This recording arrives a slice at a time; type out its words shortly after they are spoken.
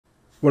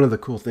One of the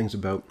cool things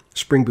about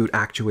Spring Boot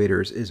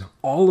actuators is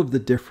all of the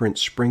different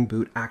Spring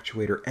Boot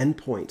actuator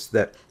endpoints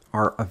that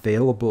are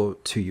available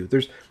to you.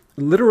 There's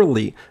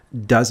literally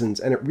dozens,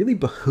 and it really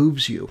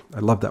behooves you. I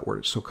love that word,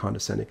 it's so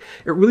condescending.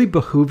 It really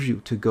behooves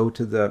you to go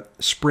to the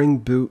Spring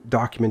Boot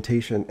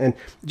documentation and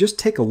just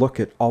take a look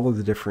at all of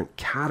the different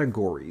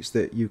categories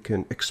that you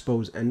can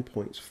expose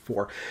endpoints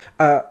for.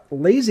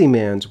 Lazy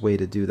man's way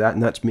to do that,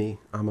 and that's me,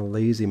 I'm a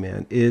lazy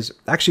man, is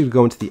actually to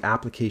go into the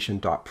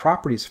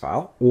application.properties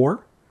file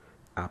or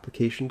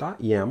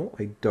application.yaml,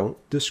 I don't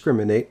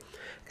discriminate,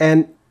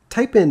 and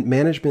type in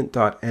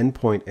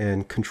management.endpoint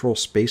and control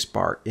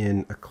spacebar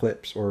in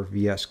Eclipse or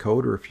VS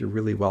Code, or if you're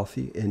really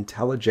wealthy,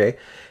 IntelliJ,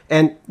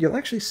 and you'll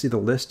actually see the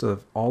list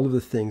of all of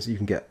the things that you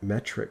can get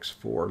metrics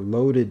for: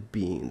 loaded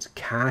beans,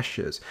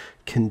 caches,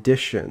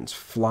 conditions,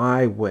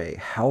 flyway,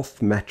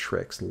 health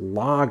metrics,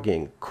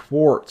 logging,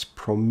 Quartz,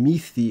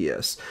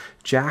 Prometheus,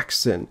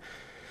 Jackson.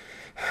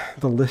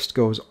 The list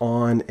goes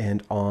on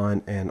and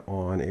on and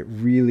on. It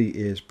really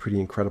is pretty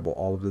incredible,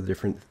 all of the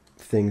different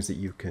things that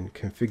you can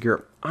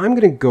configure. I'm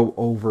going to go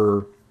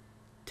over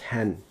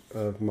 10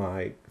 of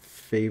my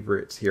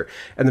favorites here.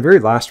 And the very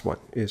last one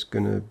is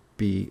going to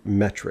be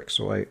metrics.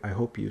 So I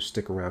hope you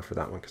stick around for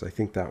that one, because I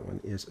think that one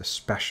is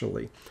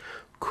especially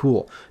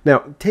cool.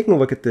 Now, taking a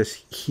look at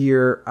this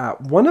here,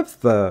 one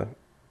of the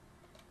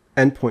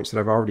endpoints that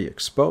I've already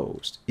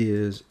exposed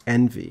is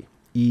env.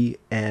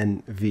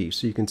 ENV.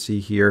 So you can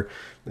see here,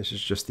 this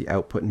is just the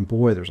output, and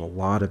boy, there's a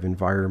lot of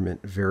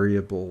environment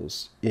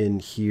variables in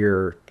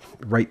here,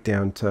 right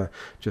down to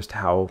just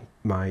how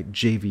my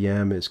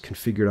JVM is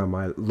configured on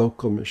my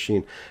local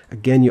machine.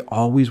 Again, you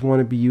always want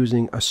to be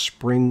using a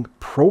Spring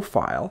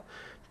profile,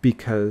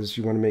 because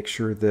you want to make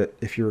sure that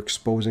if you're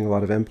exposing a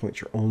lot of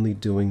endpoints, you're only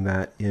doing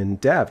that in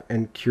dev.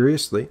 And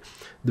curiously,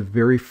 the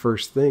very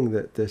first thing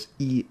that this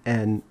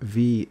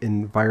ENV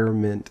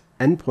environment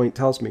endpoint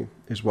tells me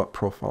is what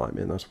profile I'm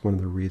in. That's one of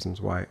the reasons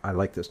why I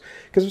like this.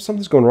 Because if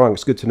something's going wrong,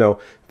 it's good to know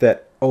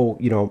that, oh,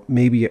 you know,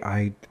 maybe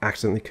I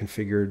accidentally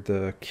configured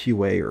the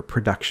QA or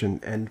production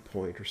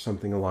endpoint or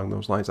something along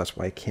those lines. That's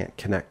why I can't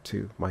connect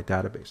to my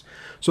database.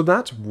 So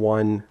that's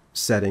one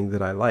setting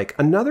that I like.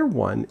 Another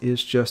one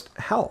is just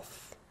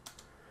health.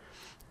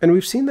 And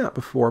we've seen that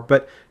before,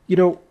 but you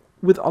know,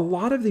 with a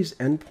lot of these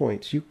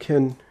endpoints, you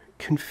can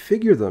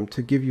configure them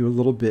to give you a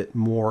little bit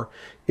more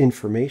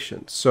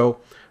information.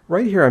 So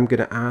right here, I'm going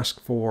to ask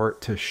for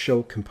to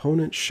show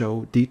components,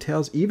 show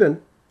details,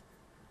 even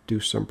do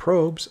some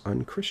probes,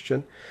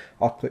 unchristian.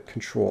 I'll click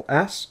Control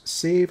S,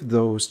 save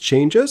those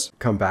changes,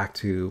 come back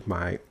to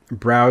my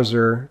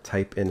browser,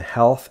 type in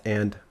health,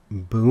 and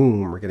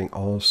boom, we're getting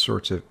all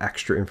sorts of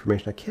extra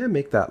information. I can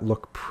make that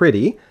look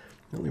pretty.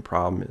 The only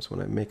problem is when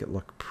I make it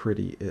look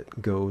pretty,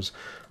 it goes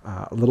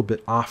a little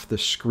bit off the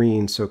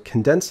screen. So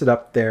condense it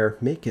up there,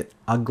 make it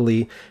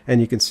ugly,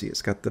 and you can see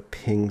it's got the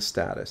ping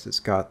status,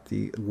 it's got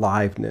the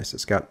liveness,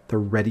 it's got the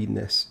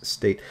readiness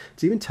state.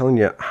 It's even telling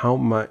you how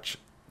much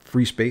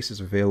free space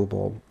is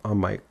available on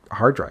my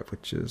hard drive,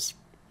 which is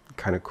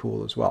kind of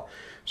cool as well.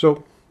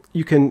 So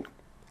you can,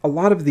 a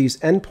lot of these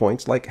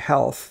endpoints like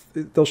health,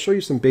 they'll show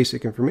you some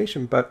basic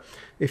information, but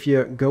if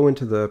you go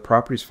into the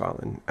properties file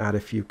and add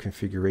a few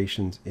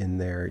configurations in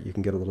there, you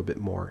can get a little bit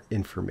more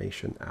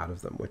information out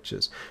of them, which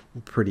is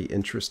pretty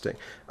interesting.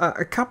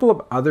 A couple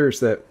of others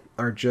that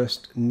are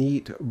just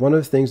neat. One of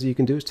the things that you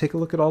can do is take a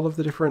look at all of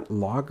the different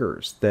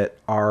loggers that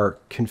are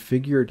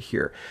configured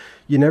here.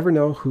 You never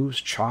know who's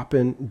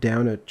chopping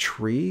down a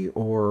tree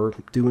or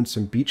doing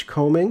some beach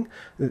combing.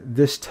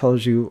 This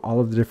tells you all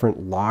of the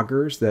different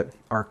loggers that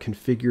are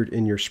configured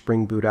in your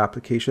Spring Boot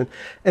application,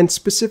 and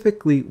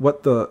specifically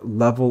what the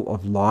level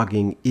of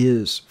logging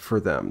is for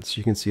them. So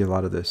you can see a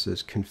lot of this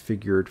is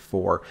configured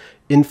for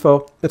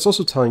info. It's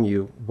also telling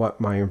you what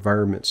my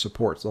environment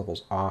supports: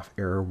 levels off,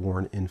 error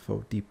warn,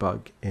 info,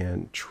 debug,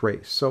 and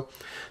trace. So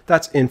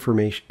that's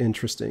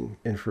interesting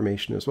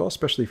information as well,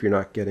 especially if you're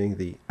not getting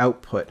the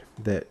output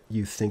that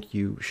you think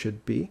you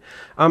should be.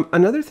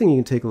 Another thing you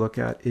can take a look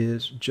at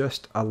is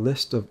just a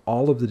list of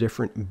all of the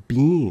different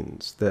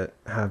beans that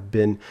have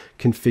been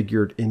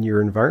configured in your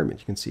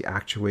environment. You can see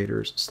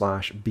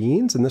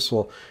actuators/beans, and this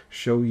will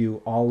show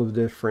you all of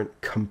the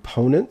different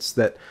components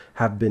that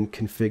have been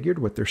configured,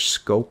 what their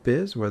scope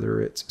is,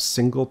 whether it's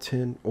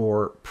singleton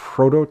or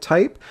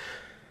prototype.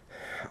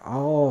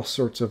 All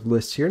sorts of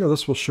lists here. Now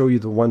this will show you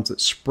the ones that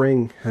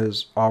Spring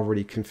has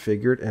already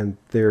configured, and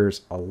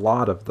there's a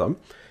lot of them.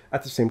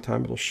 At the same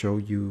time, it'll show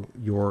you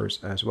yours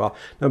as well.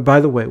 Now,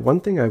 by the way, one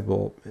thing I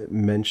will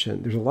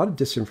mention, there's a lot of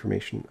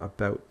disinformation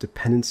about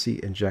dependency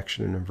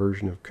injection and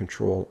inversion of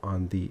control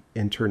on the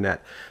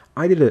internet.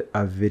 I did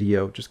a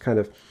video just kind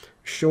of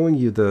showing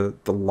you the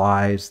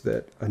lies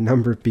that a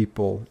number of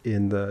people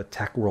in the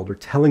tech world are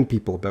telling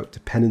people about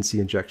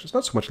dependency injection. It's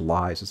not so much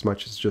lies as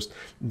much as just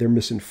they're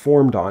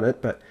misinformed on it.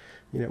 But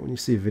you know, when you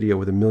see a video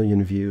with 1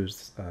 million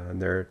views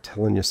and they're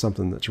telling you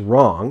something that's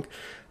wrong,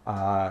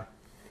 I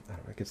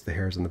don't know, it gets the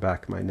hairs on the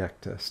back of my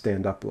neck to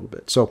stand up a little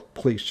bit. So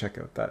please check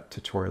out that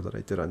tutorial that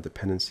I did on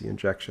dependency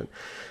injection.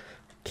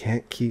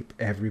 Can't keep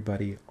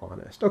everybody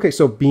honest. Okay,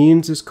 so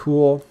beans is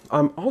cool.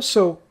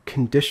 Also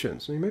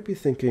conditions. You might be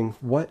thinking,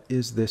 what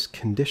is this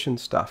condition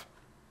stuff?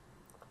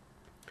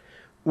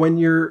 When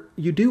you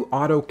do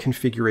auto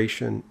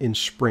configuration in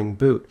Spring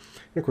Boot,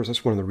 and of course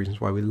that's one of the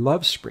reasons why we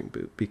love Spring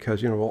Boot,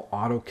 because we'll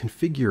auto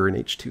configure an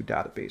H2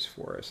 database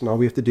for us, and all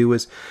we have to do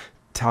is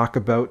talk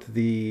about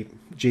the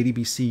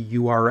JDBC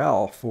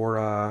URL for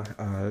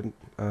a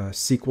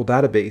SQL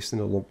database,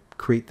 and it'll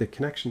create the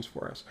connections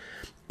for us.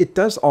 It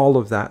does all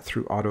of that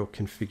through auto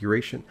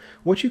configuration.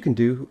 What you can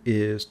do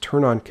is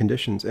turn on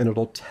conditions, and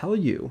it'll tell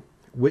you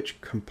which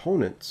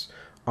components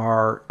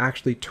are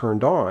actually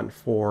turned on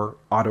for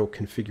auto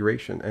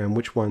configuration and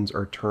which ones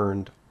are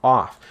turned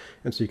off.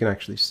 And so you can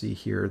actually see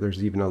here,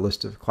 there's even a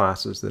list of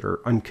classes that are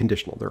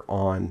unconditional. They're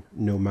on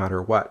no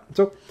matter what.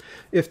 So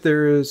if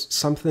there is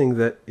something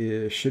that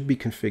should be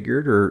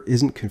configured or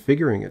isn't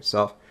configuring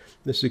itself,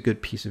 this is a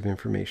good piece of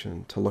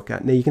information to look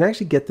at. Now you can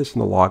actually get this in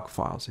the log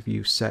files if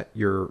you set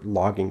your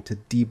logging to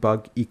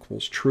debug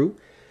equals true.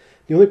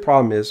 The only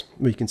problem is,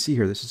 well, you can see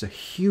here, this is a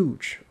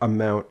huge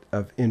amount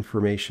of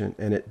information,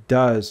 and it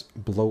does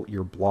bloat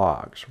your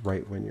blogs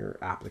right when your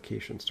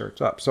application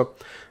starts up. So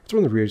that's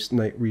one of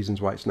the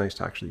reasons why it's nice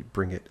to actually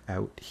bring it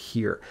out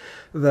here.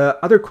 The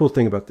other cool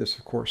thing about this,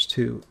 of course,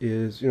 too,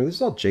 is, this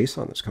is all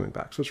JSON that's coming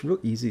back. So it's real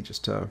easy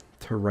just to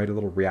write a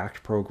little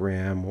React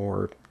program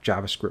or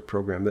JavaScript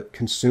program that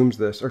consumes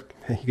this, or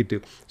you could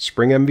do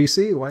Spring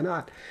MVC, why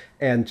not?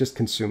 And just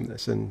consume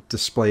this and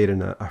display it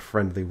in a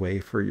friendly way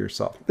for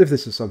yourself, if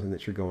this is something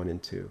that you're going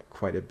into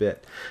quite a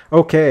bit.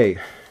 Okay,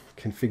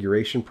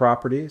 configuration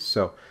properties.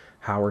 So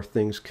how are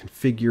things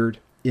configured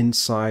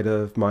inside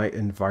of my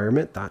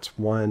environment? That's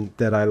one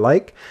that I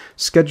like.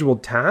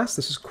 Scheduled tasks.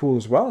 This is cool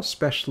as well,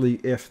 especially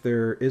if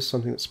there is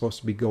something that's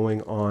supposed to be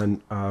going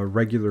on a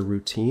regular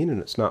routine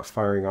and it's not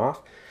firing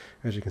off.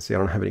 As you can see, I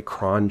don't have any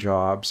cron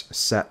jobs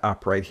set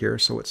up right here,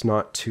 so it's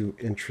not too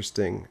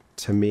interesting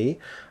to me.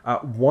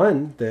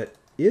 One that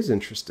is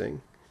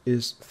interesting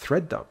is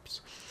thread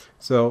dumps.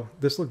 So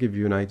this will give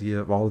you an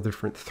idea of all the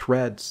different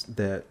threads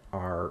that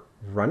are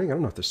running. I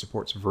don't know if this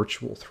supports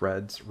virtual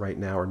threads right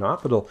now or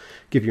not, but it'll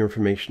give you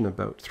information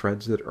about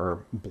threads that are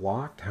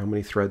blocked, how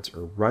many threads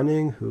are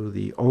running, who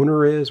the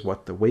owner is,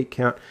 what the wait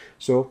count.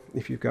 So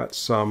if you've got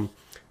some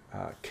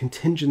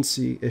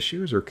contingency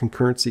issues or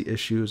concurrency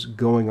issues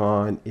going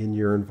on in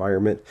your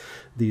environment,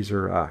 these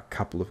are a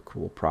couple of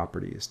cool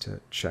properties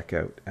to check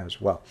out as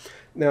well.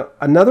 Now,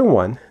 another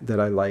one that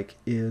I like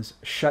is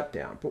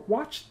shutdown, but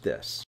watch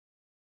this.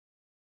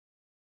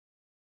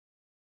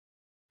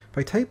 If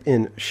I type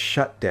in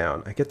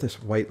shutdown, I get this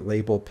white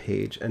label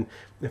page, and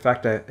in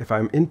fact, if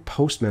I'm in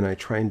Postman and I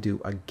try and do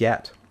a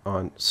get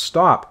on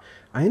stop,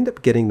 I end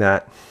up getting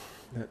that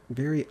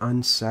very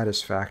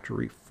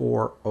unsatisfactory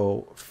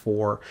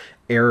 404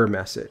 error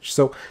message.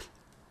 So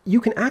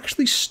you can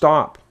actually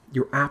stop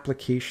your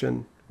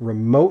application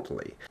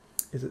remotely.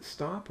 Is it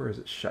stop or is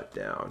it shut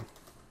down?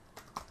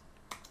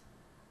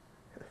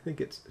 I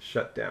think it's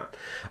shut down.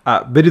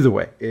 But either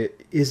way,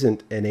 it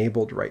isn't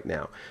enabled right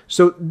now.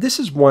 So this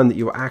is one that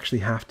you actually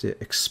have to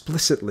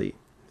explicitly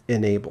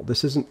enable.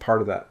 This isn't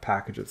part of that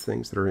package of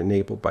things that are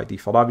enabled by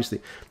default.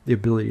 Obviously, the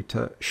ability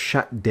to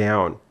shut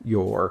down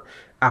your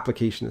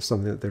application is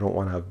something that they don't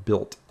want to have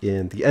built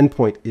in. The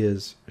endpoint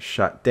is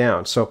shut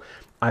down. So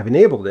I've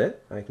enabled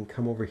it. I can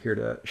come over here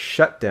to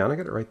shut down. I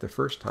got it right the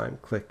first time.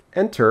 Click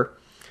enter.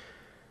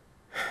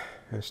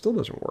 And it still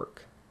doesn't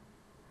work.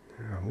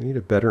 We need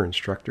a better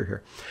instructor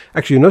here.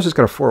 Actually, you notice it's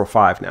got a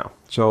 405 now.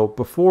 So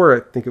before, I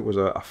think it was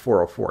a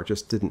 404. It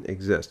just didn't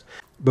exist.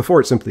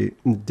 Before, it simply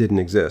didn't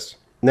exist.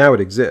 Now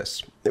it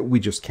exists. We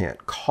just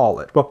can't call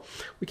it. Well,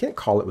 we can't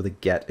call it with a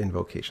get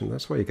invocation.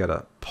 That's why you got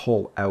to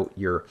pull out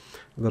your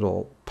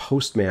little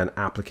Postman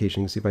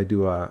application. See, if I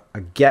do a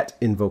get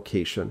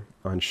invocation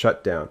on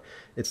shutdown,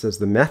 it says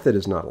the method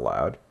is not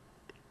allowed.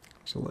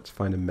 So let's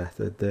find a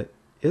method that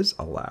is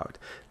allowed.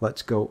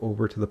 Let's go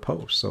over to the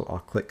post. So I'll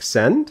click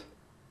send.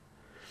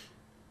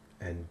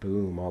 And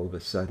boom, all of a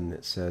sudden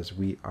it says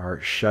we are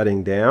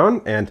shutting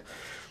down. And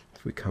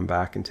if we come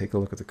back and take a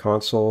look at the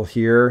console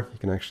here, you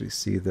can actually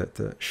see that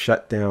the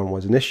shutdown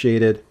was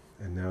initiated,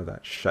 and now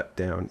that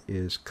shutdown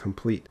is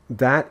complete.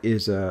 That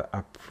is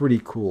a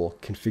pretty cool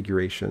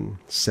configuration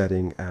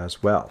setting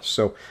as well.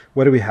 So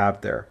what do we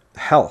have there?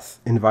 Health,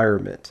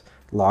 environment,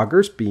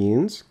 loggers,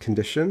 beans,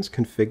 conditions,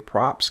 config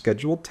prop,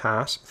 scheduled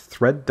tasks,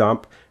 thread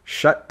dump,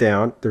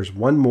 shutdown. There's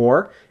one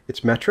more.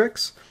 It's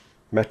metrics.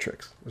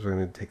 Metrics is what we're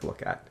going to take a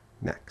look at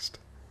next.